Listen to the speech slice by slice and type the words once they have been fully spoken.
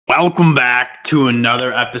Welcome back to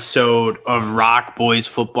another episode of ROC Boys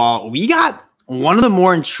Football. We got one of the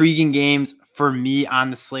more intriguing games for me on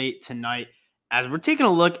the slate tonight as we're taking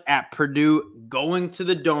a look at Purdue going to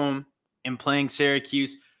the Dome and playing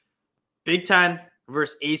Syracuse. Big Ten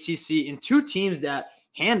versus ACC, and two teams that,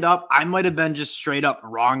 hand up, I might have been just straight up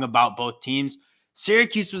wrong about both teams.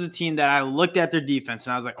 Syracuse was a team that I looked at their defense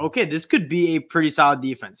and I was like, okay, this could be a pretty solid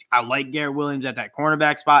defense. I like Garrett Williams at that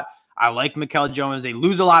cornerback spot. I like Mikel Jones. They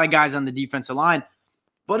lose a lot of guys on the defensive line.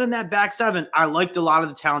 But in that back seven, I liked a lot of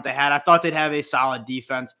the talent they had. I thought they'd have a solid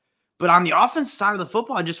defense. But on the offensive side of the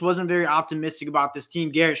football, I just wasn't very optimistic about this team.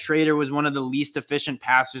 Garrett Schrader was one of the least efficient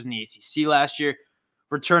passers in the ACC last year,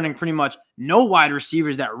 returning pretty much no wide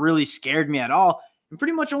receivers that really scared me at all, and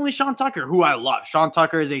pretty much only Sean Tucker, who I love. Sean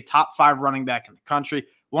Tucker is a top 5 running back in the country,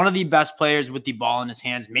 one of the best players with the ball in his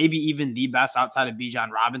hands, maybe even the best outside of Bijan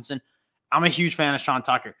Robinson. I'm a huge fan of Sean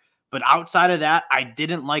Tucker. But outside of that, I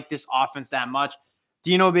didn't like this offense that much.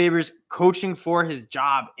 Dino Babers coaching for his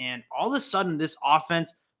job, and all of a sudden this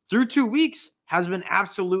offense through 2 weeks has been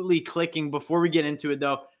absolutely clicking. Before we get into it,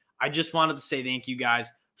 though, I just wanted to say thank you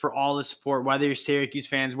guys for all the support, whether you're Syracuse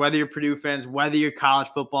fans, whether you're Purdue fans, whether you're college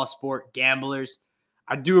football sport gamblers.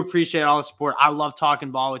 I do appreciate all the support. I love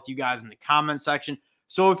talking ball with you guys in the comment section.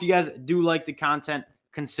 So if you guys do like the content,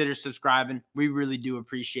 consider subscribing. We really do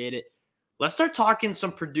appreciate it. Let's start talking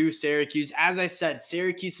some Purdue-Syracuse. As I said,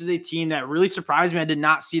 Syracuse is a team that really surprised me. I did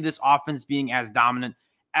not see this offense being as dominant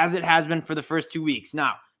as it has been for the first 2 weeks.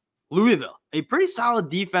 Now, Louisville, a pretty solid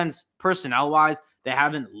defense personnel-wise. They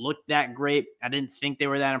haven't looked that great. I didn't think they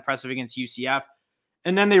were that impressive against UCF.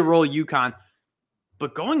 And then they roll UConn.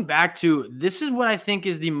 But going back to, this is what I think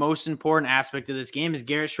is the most important aspect of this game is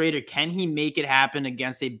Garrett Schrader. Can he make it happen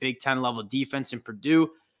against a Big Ten level defense in Purdue?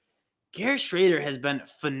 Garrett Schrader has been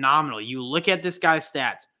phenomenal. You look at this guy's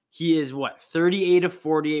stats. He is, 38 of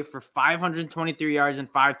 48 for 523 yards and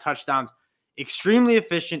 5 touchdowns. Extremely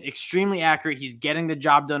efficient, extremely accurate. He's getting the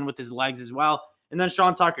job done with his legs as well. And then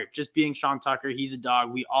Sean Tucker, just being Sean Tucker, he's a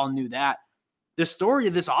dog. We all knew that. The story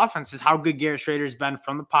of this offense is how good Garrett Schrader has been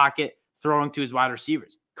from the pocket, throwing to his wide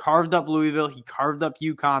receivers. Carved up Louisville. He carved up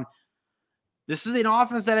UConn. This is an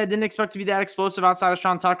offense that I didn't expect to be that explosive outside of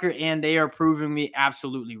Sean Tucker, and they are proving me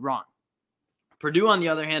absolutely wrong. Purdue, on the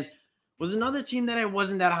other hand, was another team that I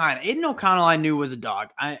wasn't that high on. Aiden O'Connell, I knew was a dog.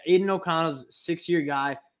 Aiden O'Connell's a 6-year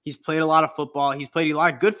guy. He's played a lot of football. He's played a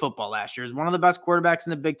lot of good football last year. He's one of the best quarterbacks in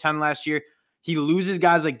the Big Ten last year. He loses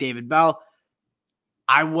guys like David Bell.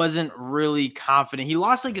 I wasn't really confident. He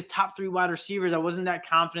lost his top 3 wide receivers. I wasn't that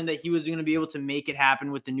confident that he was going to be able to make it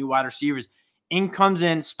happen with the new wide receivers. In comes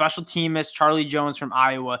in special teamist Charlie Jones from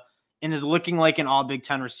Iowa and is looking like an all Big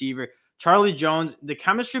Ten receiver. Charlie Jones, the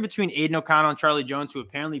chemistry between Aiden O'Connell and Charlie Jones, who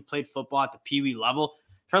apparently played football at the Pee Wee level.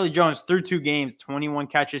 Charlie Jones, through 2 games, 21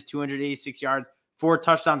 catches, 286 yards, 4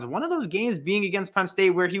 touchdowns. One of those games being against Penn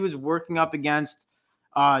State where he was working up against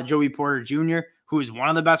Joey Porter Jr., who is one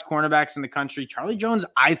of the best cornerbacks in the country. Charlie Jones,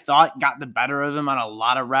 I thought, got the better of him on a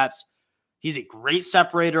lot of reps. He's a great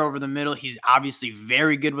separator over the middle. He's obviously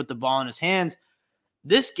very good with the ball in his hands.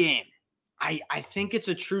 This game, I think it's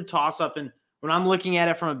a true toss-up, and when I'm looking at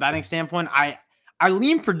it from a betting standpoint, I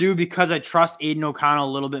lean Purdue because I trust Aiden O'Connell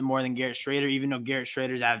a little bit more than Garrett Schrader, even though Garrett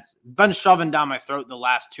Schrader's have been shoving down my throat the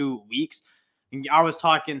last 2 weeks. And I was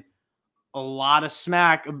talking a lot of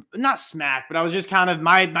smack, not smack, but I was just kind of,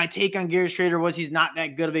 my take on Garrett Schrader was he's not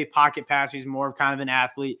that good of a pocket passer. He's more of kind of an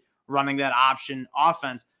athlete running that option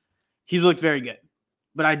offense. He's looked very good.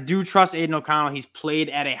 But I do trust Aiden O'Connell. He's played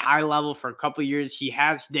at a high level for a couple of years.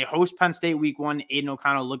 They host Penn State week 1. Aiden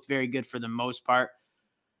O'Connell looked very good for the most part.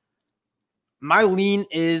 My lean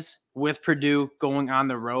is with Purdue going on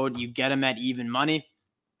the road. You get them at even money.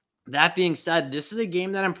 That being said, this is a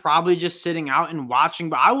game that I'm probably just sitting out and watching,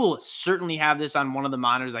 but I will certainly have this on one of the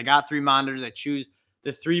monitors. I got 3 monitors. I choose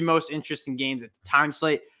the 3 most interesting games at the time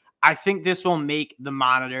slate. I think this will make the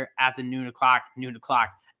monitor at the noon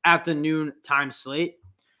time slate,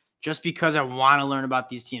 just because I want to learn about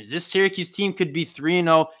these teams. This Syracuse team could be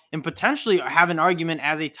 3-0 and potentially have an argument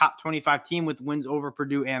as a top 25 team with wins over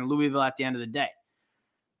Purdue and Louisville at the end of the day.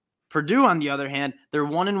 Purdue, on the other hand, they're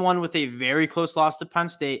 1-1 with a very close loss to Penn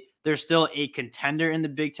State. They're still a contender in the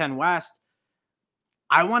Big Ten West.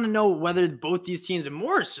 I want to know whether both these teams, and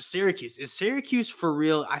more so Syracuse. Is Syracuse for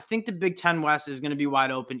real? I think the Big Ten West is going to be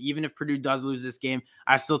wide open. Even if Purdue does lose this game,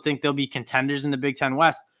 I still think they'll be contenders in the Big Ten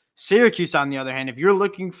West. Syracuse, on the other hand, if you're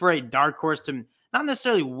looking for a dark horse to not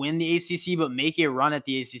necessarily win the ACC, but make a run at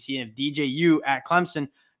the ACC, and if DJU at Clemson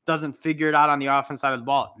doesn't figure it out on the offense side of the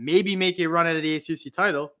ball, maybe make a run at the ACC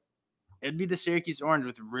title, it'd be the Syracuse Orange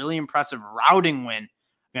with a really impressive routing win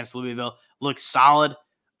against Louisville. Looks solid.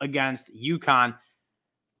 against UConn.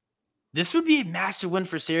 This would be a massive win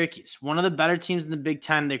for Syracuse. One of the better teams in the Big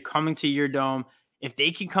Ten. They're coming to your dome. If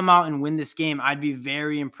they can come out and win this game, I'd be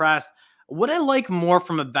very impressed. What I like more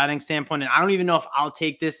from a betting standpoint, and I don't even know if I'll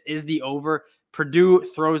take this, is the over. Purdue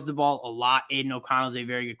throws the ball a lot. Aiden O'Connell is a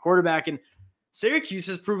very good quarterback, and Syracuse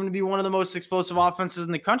has proven to be one of the most explosive offenses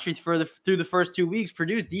in the country through the first 2 weeks.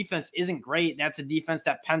 Purdue's defense isn't great. That's a defense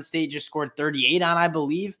that Penn State just scored 38 on, I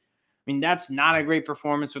believe. I mean, that's not a great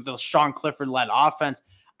performance with the Sean Clifford-led offense.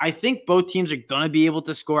 I think both teams are going to be able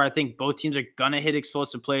to score. I think both teams are going to hit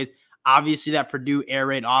explosive plays. Obviously, that Purdue air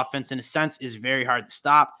raid offense, in a sense, is very hard to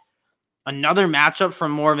stop. Another matchup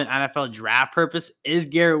from more of an NFL draft purpose is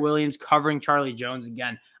Garrett Williams covering Charlie Jones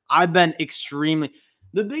again. I've been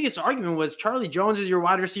the biggest argument was Charlie Jones is your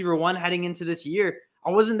wide receiver 1 heading into this year.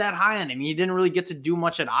 I wasn't that high on him. He didn't really get to do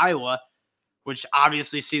much at Iowa, which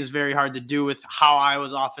obviously seems very hard to do with how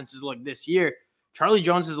Iowa's offenses look this year. Charlie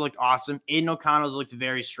Jones has looked awesome. Aiden O'Connell's looked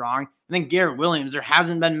very strong. And then Garrett Williams, there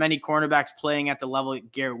hasn't been many cornerbacks playing at the level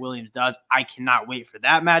that Garrett Williams does. I cannot wait for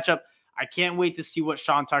that matchup. I can't wait to see what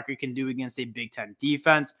Sean Tucker can do against a Big Ten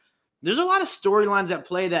defense. There's a lot of storylines at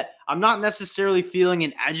play that I'm not necessarily feeling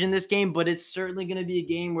an edge in this game, but it's certainly going to be a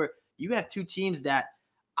game where you have two teams that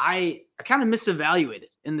I kind of misevaluated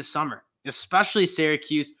in the summer, especially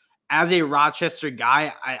Syracuse. As a Rochester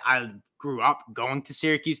guy, I grew up going to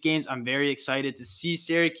Syracuse games. I'm very excited to see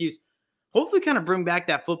Syracuse hopefully kind of bring back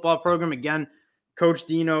that football program again. Coach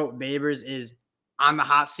Dino Babers is on the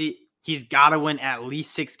hot seat. He's got to win at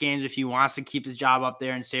least 6 games if he wants to keep his job up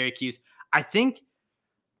there in Syracuse. I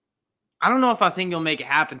don't know if I think he'll make it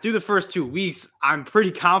happen. Through the first 2 weeks, I'm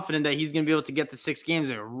pretty confident that he's going to be able to get to 6 games.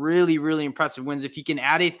 They're really, really impressive wins. If he can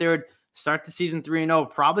add a third, start the season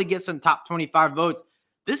 3-0, probably get some top 25 votes.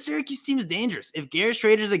 This Syracuse team is dangerous. If Garrett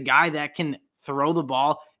Schrader is a guy that can throw the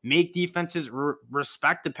ball, make defenses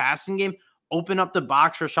respect the passing game, open up the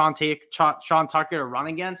box for Sean Tucker to run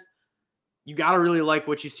against, you got to really like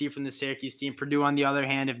what you see from the Syracuse team. Purdue, on the other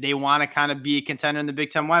hand, if they want to kind of be a contender in the Big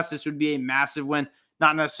Ten West, this would be a massive win,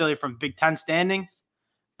 not necessarily from Big Ten standings,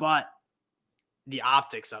 but the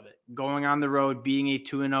optics of it. Going on the road, being a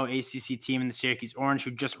 2-0 ACC team in the Syracuse Orange, who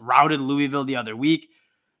just routed Louisville the other week.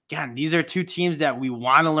 Again, these are two teams that we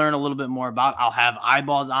want to learn a little bit more about. I'll have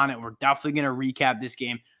eyeballs on it. We're definitely going to recap this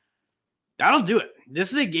game. That'll do it.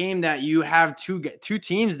 This is a game that you have two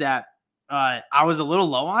teams that I was a little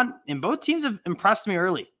low on, and both teams have impressed me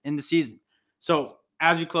early in the season. So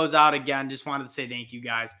as we close out, again, just wanted to say thank you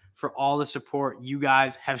guys for all the support you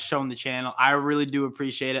guys have shown the channel. I really do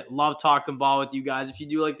appreciate it. Love talking ball with you guys. If you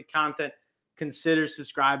do like the content, consider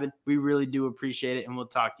subscribing. We really do appreciate it, and we'll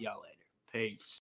talk to y'all later. Peace.